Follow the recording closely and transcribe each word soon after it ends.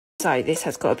So this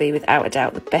has got to be, without a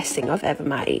doubt, the best thing I've ever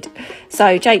made.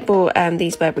 So Jake bought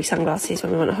these Burberry sunglasses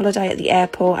when we went on holiday at the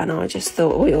airport, and I just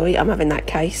thought, oi, oi, I'm having that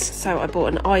case. So I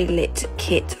bought an eyelet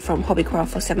kit from Hobbycraft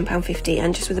for £7.50,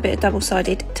 and just with a bit of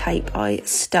double-sided tape, I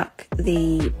stuck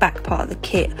the back part of the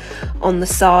kit on the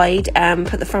side,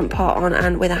 put the front part on,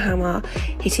 and with a hammer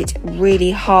hit it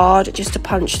really hard just to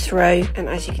punch through. And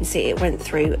as you can see, it went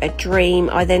through a dream.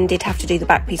 I then did have to do the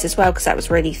back piece as well because that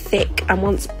was really thick, and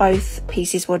once both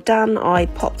pieces were done, I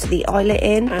popped the eyelet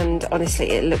in, and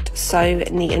honestly it looked so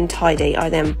neat and tidy. I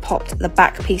then popped the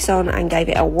back piece on and gave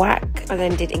it a whack. I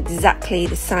then did exactly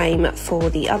the same for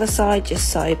the other side, just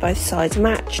so both sides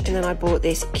matched. And then I bought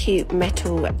this cute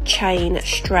metal chain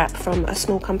strap from a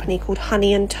small company called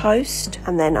Honey and Toast,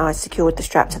 and then I secured the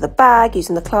strap to the bag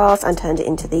using the clasp and turned it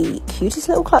into the cutest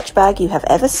little clutch bag you have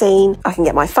ever seen. I can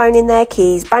get my phone in there,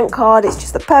 keys, bank card. It's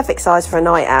just the perfect size for a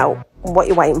night out. What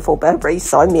you're waiting for, Burberry?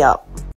 Sign me up.